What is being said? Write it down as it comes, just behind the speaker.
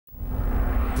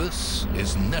This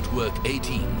is Network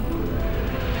 18.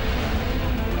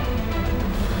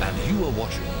 And you are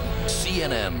watching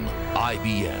CNN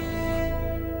IBN.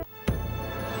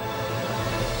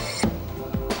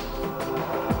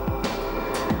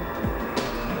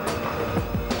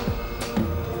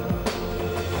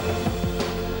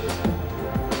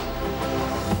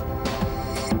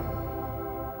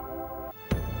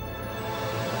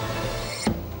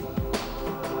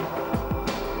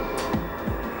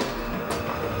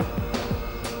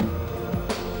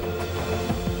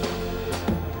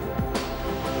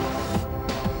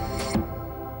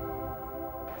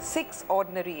 Six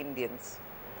ordinary Indians,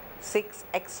 six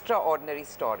extraordinary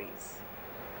stories.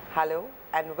 Hello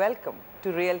and welcome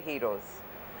to Real Heroes.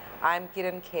 I am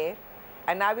Kiran Kher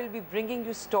and I will be bringing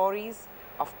you stories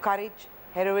of courage,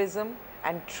 heroism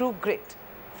and true grit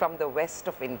from the west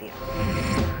of India.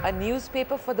 A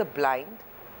newspaper for the blind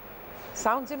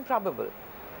sounds improbable,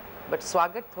 but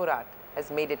Swagat Thorat has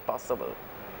made it possible.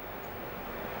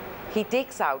 He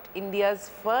takes out India's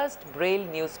first Braille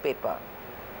newspaper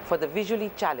for the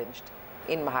visually challenged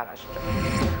in Maharashtra.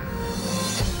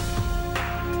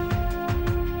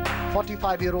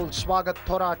 45-year-old Swagat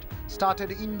Thorat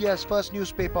started India's first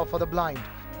newspaper for the blind.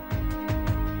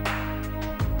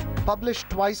 Published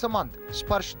twice a month,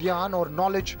 Sparshdnyan or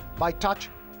Knowledge by Touch,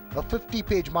 a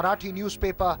 50-page Marathi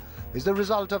newspaper, is the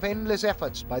result of endless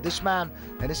efforts by this man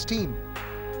and his team.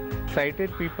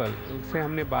 Sighted people से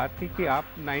हमने बात की कि आप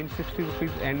 960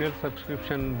 rupees annual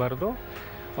subscription भर दो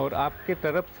और आपके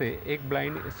तरफ से एक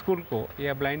ब्लाइंड स्कूल को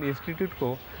या ब्लाइंड इंस्टीट्यूट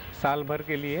को साल भर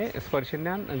के लिए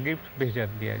स्पर्शन्यान गिफ्ट भेजा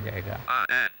दिया जाएगा.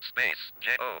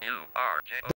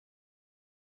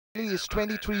 Is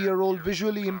 23-year-old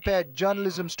visually impaired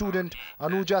journalism student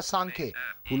Anuja Sankhe,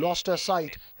 who lost her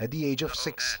sight at the age of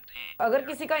 6. अगर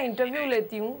किसी का इंटरव्यू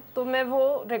लेती हूँ तो मैं वो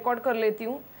रिकॉर्ड कर लेती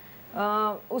हूँ,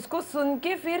 उसको सुन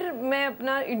के फिर मैं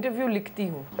अपना इंटरव्यू लिखती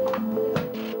हूँ.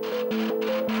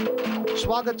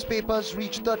 Swagat's papers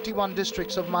reach 31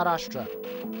 districts of Maharashtra.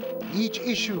 Each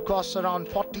issue costs around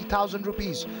 40,000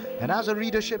 rupees and has a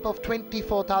readership of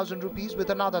 24,000 rupees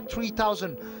with another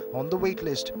 3,000 on the wait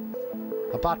list.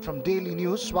 Apart from daily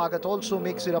news, Swagat also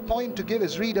makes it a point to give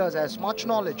his readers as much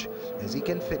knowledge as he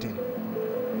can fit in.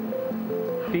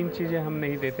 तीन चीज़ें हम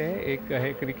नहीं देते हैं. एक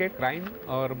है cricket, crime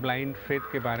और blind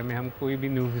faith के बारे में हम कोई भी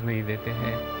न्यूज़ नहीं देते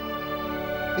हैं.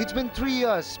 It's been 3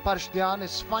 years Sparshdnyan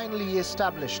is finally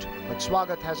established, but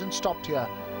Swagat hasn't stopped here.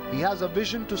 He has a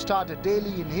vision to start a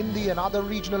daily in Hindi and other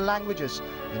regional languages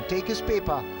and take his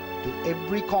paper to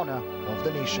every corner of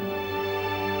the nation.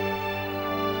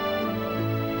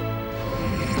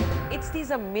 It's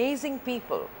these amazing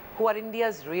people who are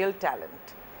India's real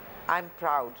talent. I'm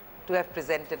proud to have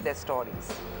presented their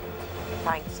stories.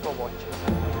 Thanks for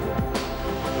watching.